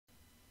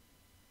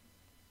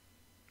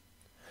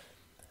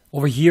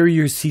Over here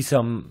you see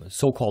some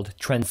so-called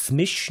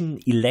transmission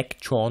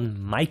electron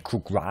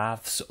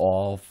micrographs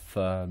of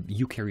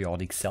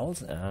eukaryotic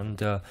cells,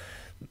 and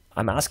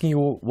I'm asking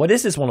you, what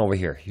is this one over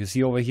here? You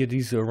see over here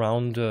these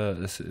round,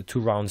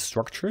 two round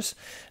structures,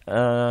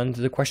 and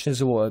the question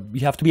is, you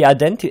have to be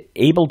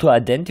able to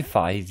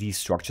identify these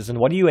structures, and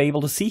what are you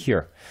able to see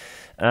here?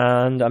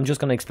 And I'm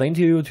just going to explain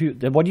to you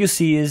that what you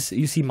see is,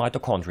 you see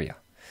mitochondria.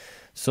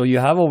 So you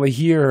have over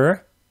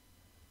here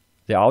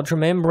the outer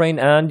membrane,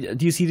 and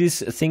do you see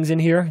these things in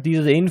here? These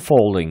are the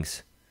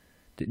infoldings.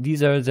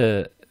 These are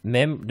the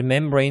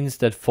membranes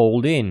that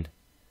fold in.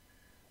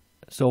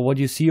 So what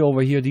you see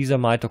over here, these are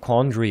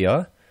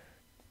mitochondria.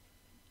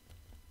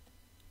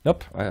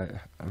 Nope,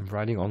 I'm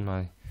writing on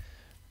my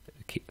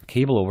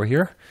cable over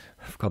here.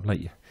 I've got my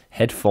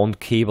headphone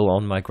cable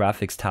on my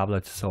graphics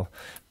tablet. So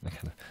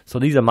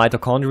these are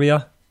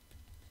mitochondria.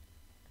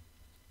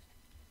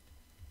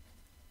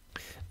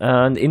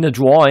 And in the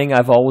drawing,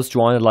 I've always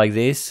drawn it like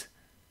this,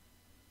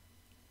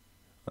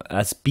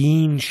 as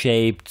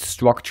bean-shaped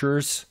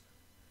structures,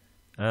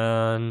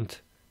 and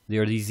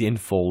there are these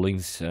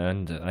infoldings,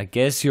 and I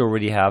guess you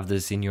already have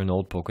this in your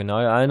notebook, and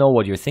I know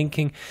what you're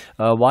thinking.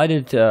 Why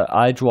did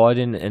I draw it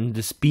in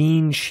this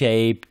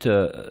bean-shaped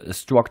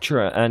structure,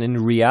 and in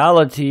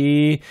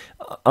reality,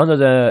 under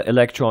the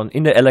electron,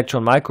 in the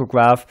electron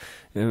micrograph,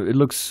 it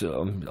looks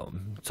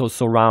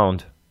so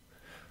round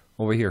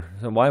over here.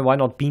 So why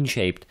not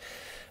bean-shaped?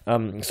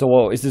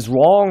 So is this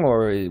wrong,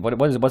 or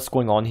what's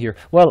going on here?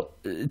 Well,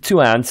 two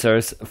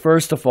answers.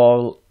 First of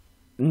all,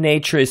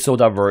 nature is so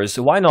diverse.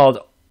 Why not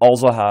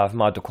also have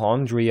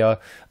mitochondria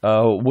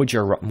which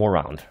are more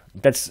round?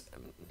 That's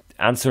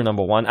answer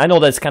number one. I know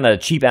that's kind of a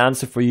cheap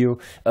answer for you,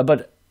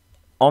 but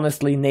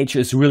honestly, nature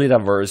is really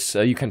diverse.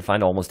 You can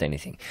find almost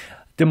anything.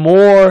 The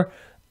more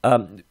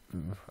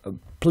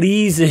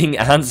pleasing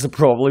answer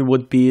probably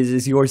would be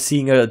is you're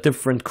seeing a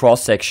different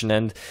cross section,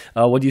 and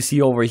what you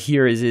see over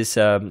here is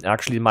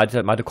actually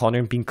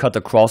mitochondrion being cut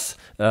across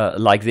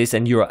like this,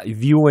 and you're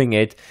viewing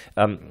it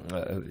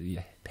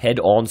head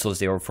on, so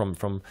they are from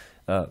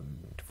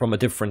a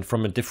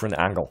different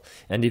angle.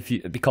 And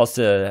because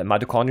the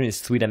mitochondrion is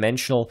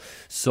three-dimensional,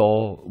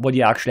 so what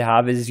you actually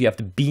have is you have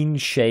the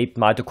bean-shaped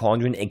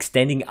mitochondrion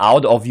extending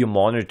out of your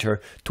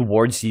monitor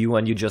towards you,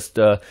 and you're just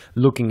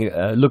looking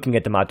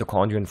at the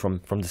mitochondrion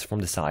from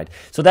the side.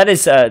 So that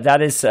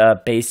is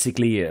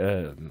basically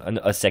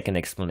a second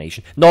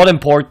explanation. Not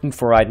important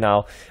for right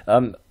now.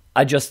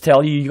 I just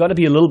tell you got to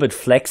be a little bit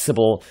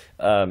flexible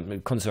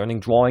concerning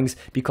drawings,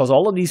 because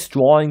all of these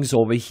drawings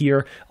over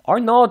here are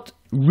not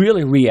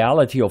really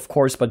reality, of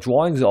course, but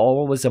drawings are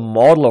always a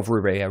model of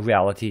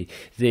reality.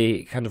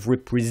 They kind of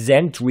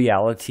represent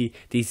reality.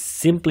 They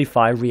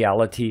simplify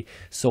reality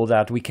so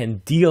that we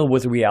can deal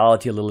with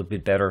reality a little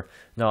bit better.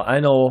 Now, I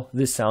know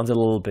this sounds a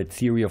little bit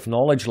theory of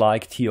knowledge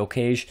like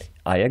TOK-ish.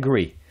 I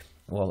agree.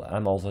 Well,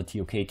 I'm also a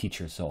TOK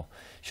teacher, so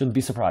shouldn't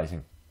be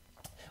surprising.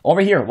 Over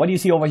here, what do you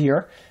see over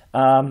here?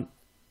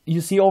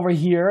 You see over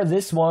here,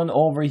 this one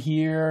over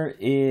here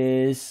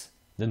is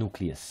the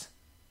nucleus.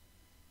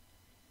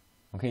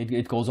 Okay,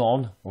 it goes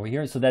on over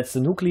here. So that's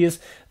the nucleus.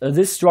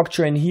 This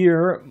structure in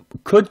here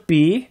could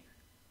be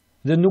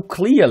the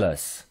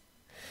nucleolus.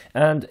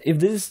 And if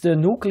this is the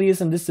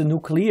nucleus and this is the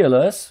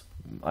nucleolus,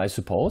 I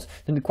suppose,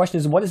 then the question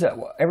is, what is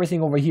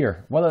everything over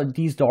here? What are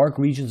these dark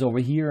regions over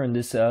here and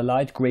this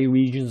light gray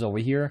regions over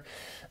here?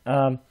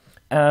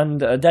 And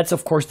that's,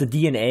 of course, the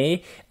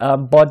DNA,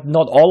 but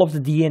not all of the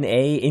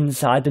DNA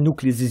inside the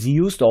nucleus is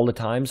used all the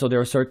time. So there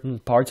are certain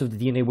parts of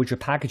the DNA which are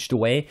packaged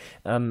away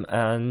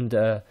and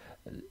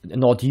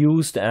not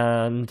used,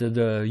 and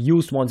the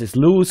used ones is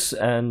loose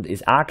and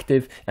is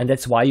active, and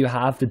that's why you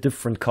have the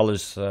different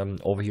colors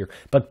over here.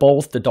 But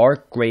both the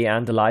dark gray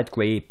and the light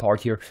gray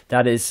part here,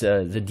 that is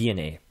the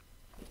DNA.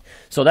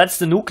 So that's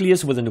the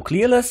nucleus with the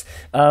nucleolus.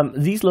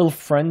 These little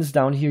friends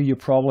down here you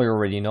probably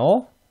already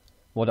know.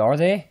 What are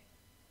they?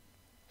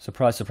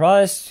 Surprise,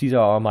 surprise, these are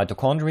our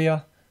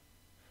mitochondria.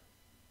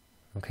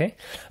 Okay,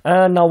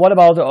 and now what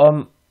about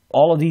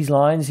all of these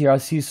lines here? I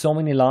see so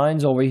many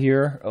lines over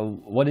here.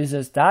 What is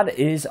this? That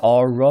is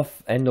our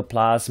rough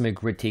endoplasmic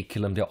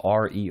reticulum, the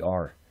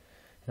RER.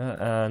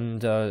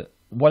 And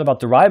what about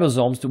the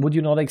ribosomes? Would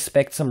you not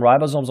expect some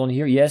ribosomes on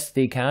here? Yes,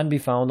 they can be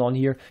found on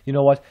here. You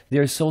know what?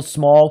 They're so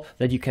small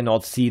that you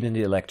cannot see it in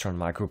the electron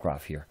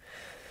micrograph here.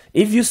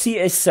 If you see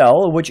a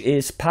cell which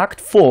is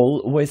packed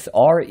full with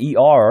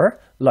RER,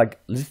 like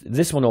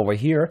this one over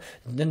here,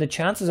 then the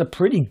chances are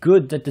pretty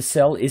good that the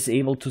cell is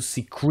able to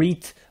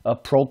secrete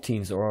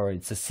proteins, or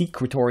it's a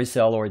secretory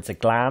cell, or it's a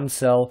gland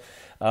cell.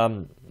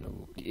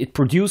 It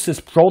produces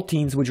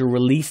proteins which are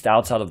released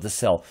outside of the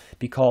cell,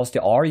 because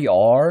the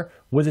RER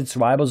with its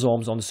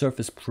ribosomes on the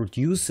surface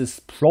produces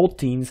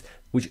proteins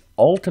which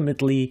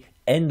ultimately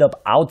end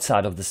up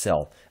outside of the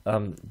cell.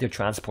 They're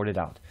transported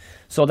out.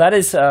 So that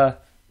is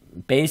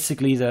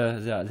basically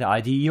the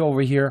idea over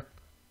here.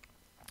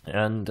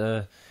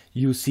 And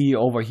you see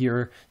over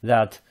here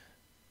that,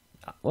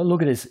 well,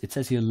 look at this. It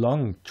says here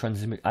lung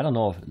transmit. I don't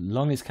know.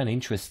 Lung is kind of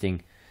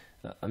interesting.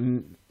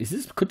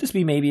 Could this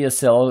be maybe a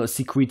cell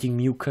secreting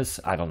mucus?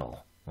 I don't know.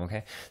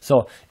 Okay,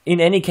 so in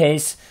any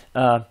case,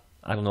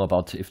 I don't know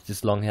about if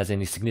this lung has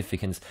any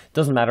significance.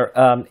 Doesn't matter.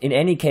 In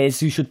any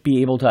case, you should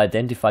be able to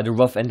identify the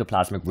rough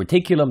endoplasmic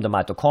reticulum, the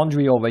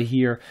mitochondria over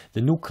here,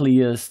 the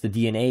nucleus, the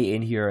DNA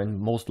in here, and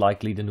most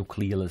likely the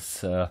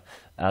nucleolus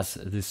as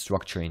this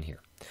structure in here.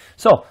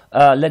 So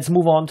let's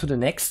move on to the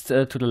next,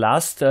 to the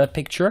last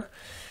picture.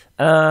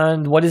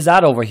 And what is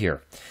that over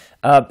here?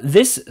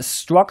 This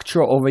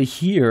structure over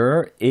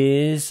here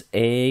is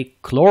a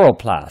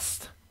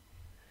chloroplast.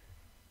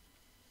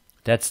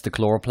 That's the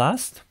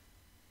chloroplast.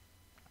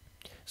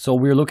 So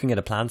we're looking at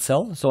a plant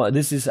cell. So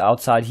this is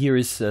outside here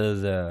is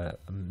the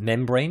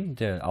membrane,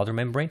 the outer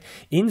membrane.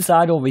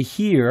 Inside over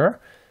here,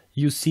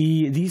 you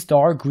see these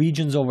dark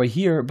regions over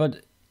here,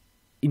 but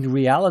in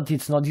reality,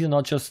 it's not. These are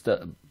not just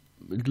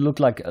look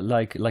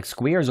like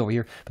squares over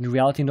here, but in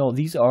reality, no.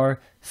 These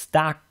are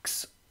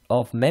stacks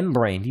of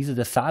membrane. These are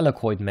the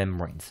thylakoid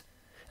membranes,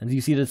 and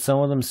you see that some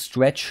of them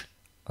stretch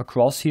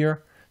across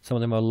here. Some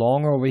of them are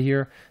longer over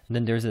here, and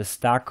then there's a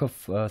stack of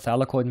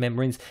thylakoid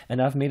membranes. And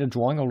I've made a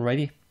drawing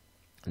already.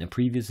 In a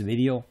previous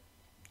video,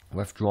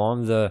 we've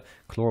drawn the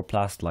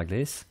chloroplast like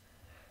this.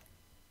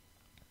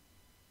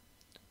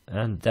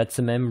 And that's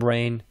a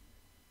membrane.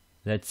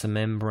 That's a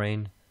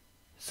membrane.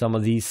 Some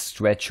of these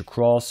stretch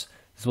across.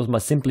 This was my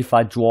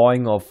simplified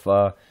drawing of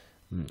a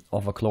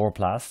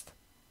chloroplast.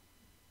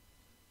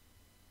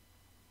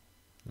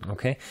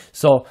 Okay,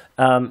 so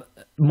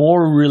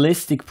more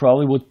realistic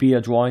probably would be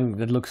a drawing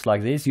that looks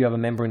like this. You have a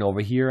membrane over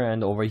here,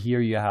 and over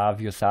here you have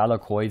your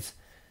thylakoids.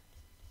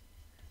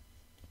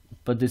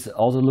 But this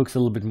also looks a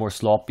little bit more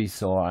sloppy,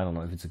 so I don't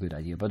know if it's a good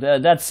idea. But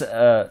that's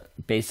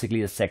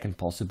basically a second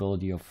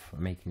possibility of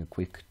making a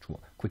quick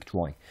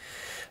drawing.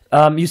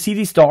 You see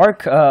these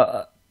dark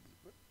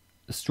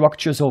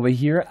structures over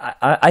here.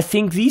 I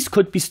think these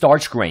could be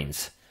starch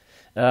grains.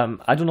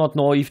 I do not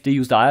know if they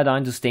used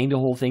iodine to stain the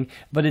whole thing,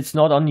 but it's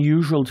not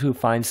unusual to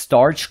find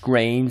starch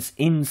grains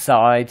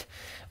inside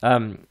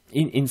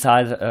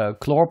inside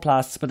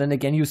chloroplasts. But then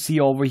again, you see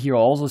over here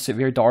also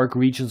very dark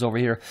regions over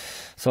here.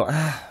 So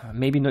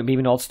maybe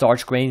not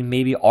starch grain,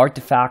 maybe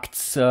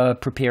artifacts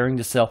preparing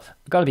the cell.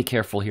 Gotta be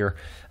careful here.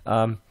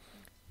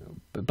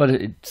 But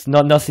it's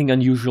nothing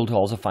unusual to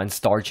also find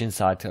starch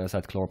inside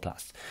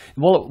chloroplasts.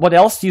 Well, what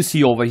else do you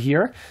see over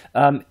here?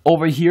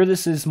 Over here,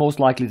 this is most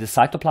likely the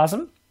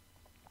cytoplasm.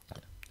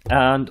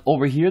 And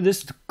over here,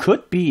 this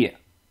could be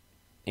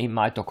a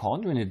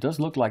mitochondrion. It does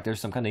look like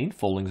there's some kind of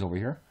infoldings over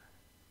here.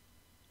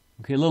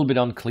 Okay, a little bit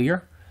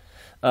unclear.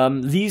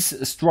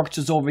 These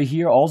structures over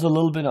here also a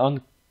little bit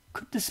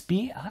could this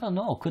be? I don't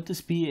know. Could this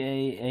be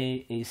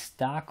a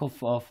stack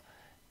of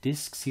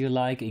discs here,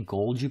 like a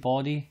Golgi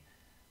body?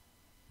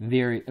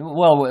 Very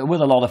well,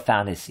 with a lot of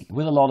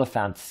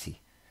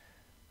fantasy.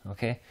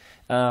 Okay.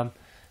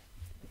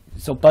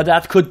 So, but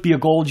that could be a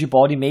Golgi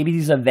body. Maybe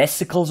these are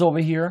vesicles over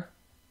here.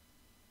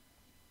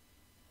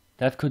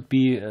 That could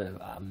be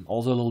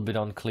also a little bit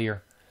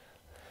unclear.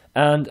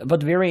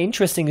 But very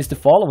interesting is the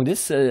following.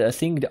 This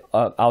thing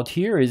out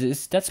here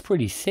is that's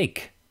pretty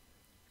thick.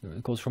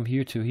 It goes from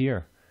here to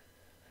here.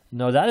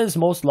 Now that is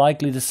most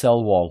likely the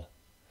cell wall.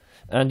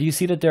 And you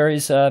see that there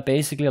is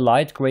basically a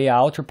light gray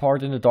outer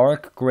part and a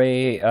dark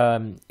gray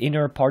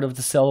inner part of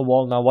the cell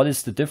wall. Now what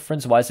is the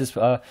difference? Why is this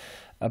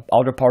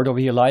outer part over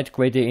here light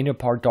gray, the inner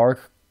part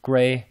dark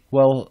gray?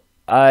 Well,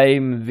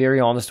 I'm very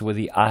honest with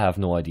you, I have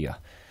no idea.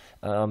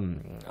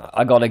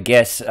 I gotta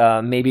guess,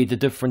 maybe the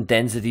different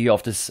density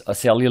of this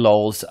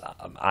cellulose,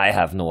 I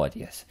have no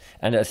ideas.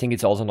 And I think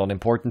it's also not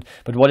important.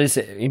 But what is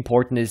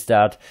important is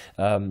that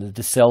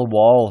the cell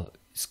wall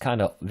is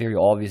kind of very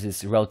obvious,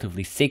 it's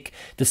relatively thick.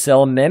 The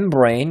cell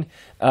membrane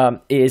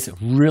is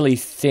really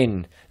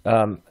thin.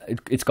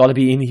 It's got to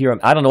be in here.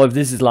 I don't know if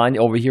this line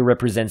over here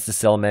represents the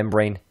cell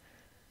membrane.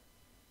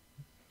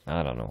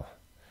 I don't know.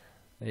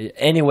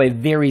 Anyway,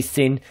 very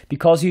thin,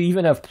 because you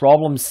even have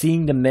problems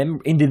seeing the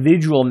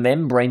individual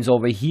membranes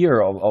over here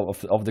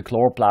of the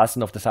chloroplast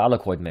and of the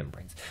thylakoid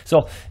membranes.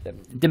 So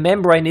the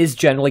membrane is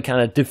generally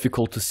kind of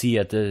difficult to see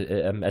at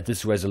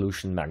this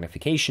resolution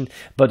magnification.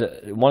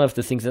 But one of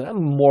the things that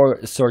I'm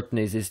more certain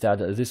is that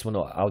this one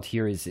out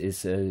here is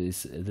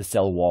the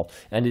cell wall,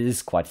 and it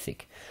is quite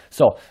thick.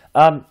 So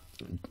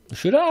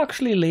should I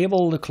actually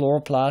label the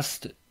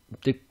chloroplast,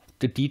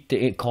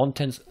 the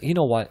contents? You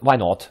know why? Why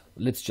not?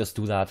 Let's just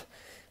do that.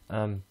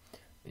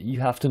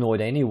 You have to know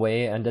it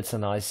anyway, and that's a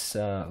nice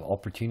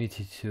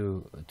opportunity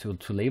to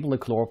label the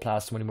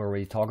chloroplast when we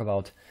already talk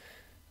about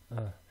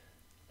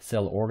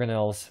cell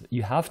organelles.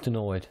 You have to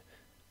know it.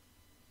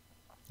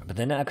 But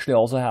then I actually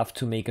also have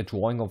to make a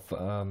drawing of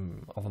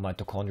a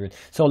mitochondrion.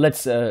 So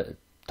let's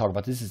talk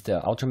about this. Is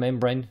the outer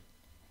membrane.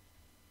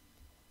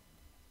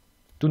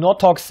 Do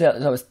not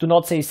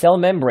say cell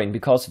membrane,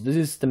 because this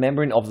is the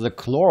membrane of the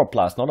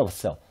chloroplast, not of a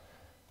cell.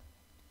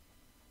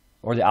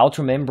 Or the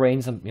outer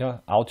membranes,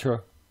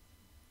 outer.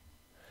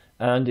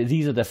 And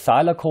these are the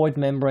thylakoid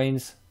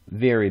membranes.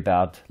 Very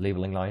bad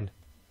labeling line.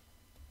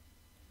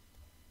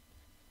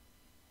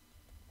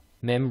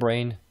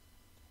 Membrane.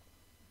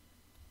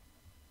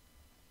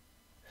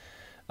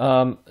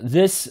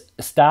 This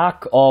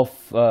stack of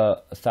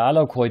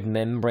thylakoid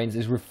membranes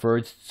is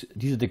referred to,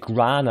 these are the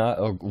grana,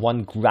 or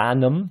one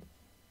granum.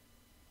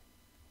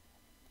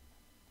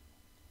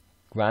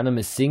 Granum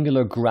is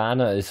singular,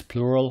 grana is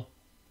plural.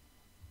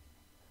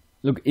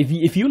 Look,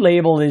 if you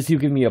label this, you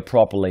give me a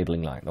proper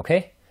labeling line,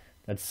 okay?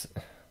 That's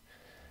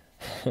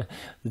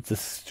it's a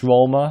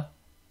stroma.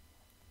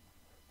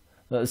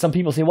 Some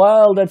people say,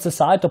 well, that's a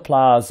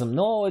cytoplasm.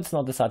 No, it's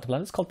not the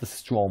cytoplasm. It's called the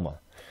stroma.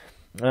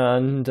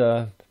 And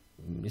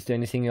is there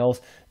anything else?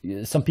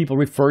 Some people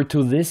refer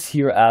to this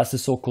here as the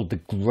so-called the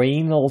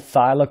granal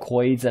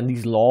thylakoids, and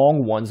these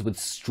long ones would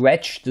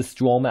stretch the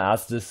stroma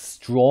as the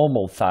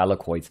stromal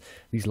thylakoids.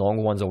 These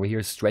long ones over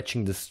here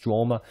stretching the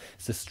stroma.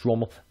 It's the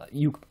stromal.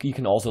 You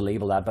can also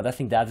label that, but I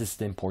think that is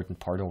the important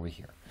part over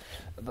here.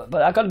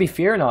 But I gotta be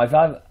fair now. If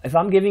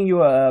I'm giving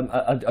you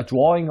a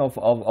drawing of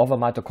a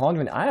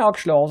mitochondrion, I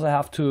actually also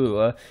have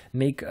to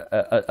make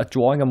a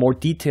drawing, a more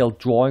detailed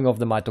drawing of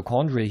the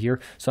mitochondria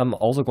here. So I'm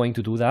also going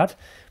to do that.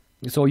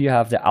 So you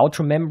have the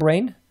outer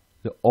membrane,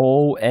 the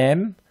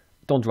OM.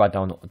 Don't write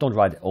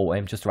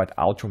OM, just write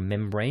outer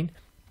membrane.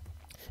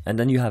 And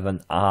then you have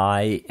an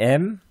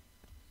IM,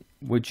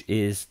 which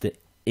is the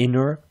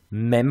inner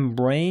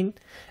membrane.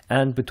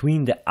 And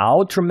between the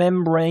outer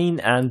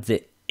membrane and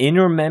the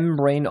inner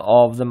membrane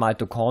of the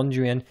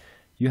mitochondrion,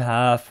 you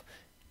have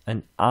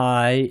an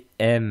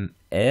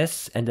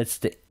IMS, and that's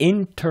the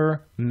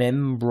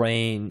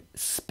intermembrane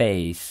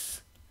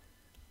space.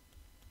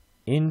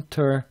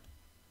 Intermembrane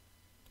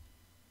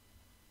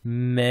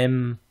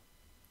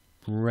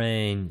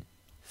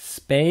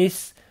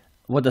space.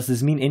 What does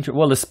this mean?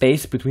 Well, the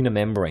space between the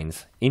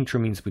membranes. Inter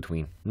means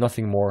between,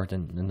 nothing more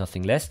than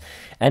nothing less.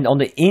 And on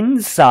the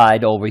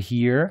inside over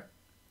here,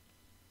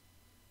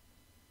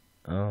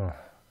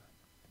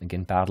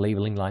 again, bad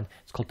labeling line.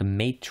 It's called the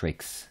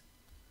matrix.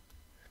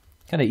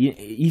 Kind of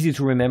easy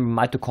to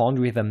remember.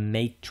 Mitochondria have a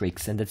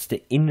matrix, and that's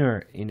the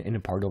inner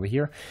part over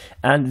here.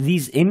 And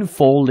these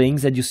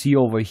infoldings that you see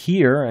over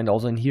here and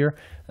also in here,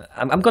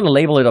 I'm going to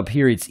label it up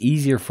here. It's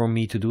easier for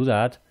me to do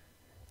that.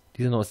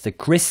 These are known as the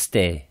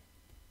cristae.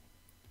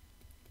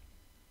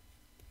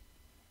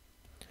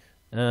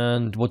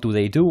 And what do?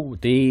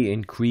 They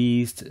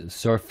increase the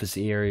surface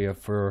area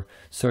for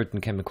certain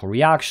chemical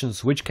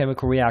reactions. Which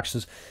chemical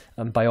reactions?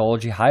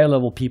 Biology, higher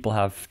level people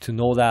have to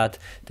know that.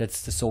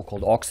 That's the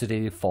so-called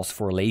oxidative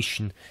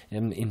phosphorylation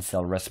in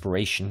cell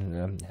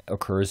respiration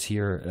occurs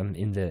here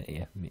in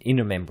the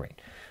inner membrane.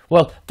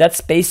 Well,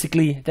 that's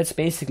basically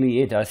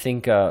it. I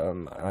think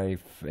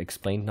I've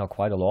explained now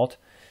quite a lot.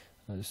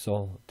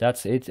 So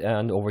that's it.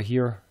 And over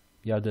here,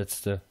 yeah, that's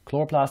the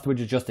chloroplast, which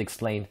is just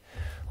explained.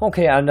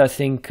 Okay, and I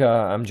think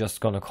I'm just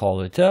gonna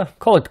call it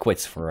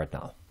quits for right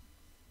now.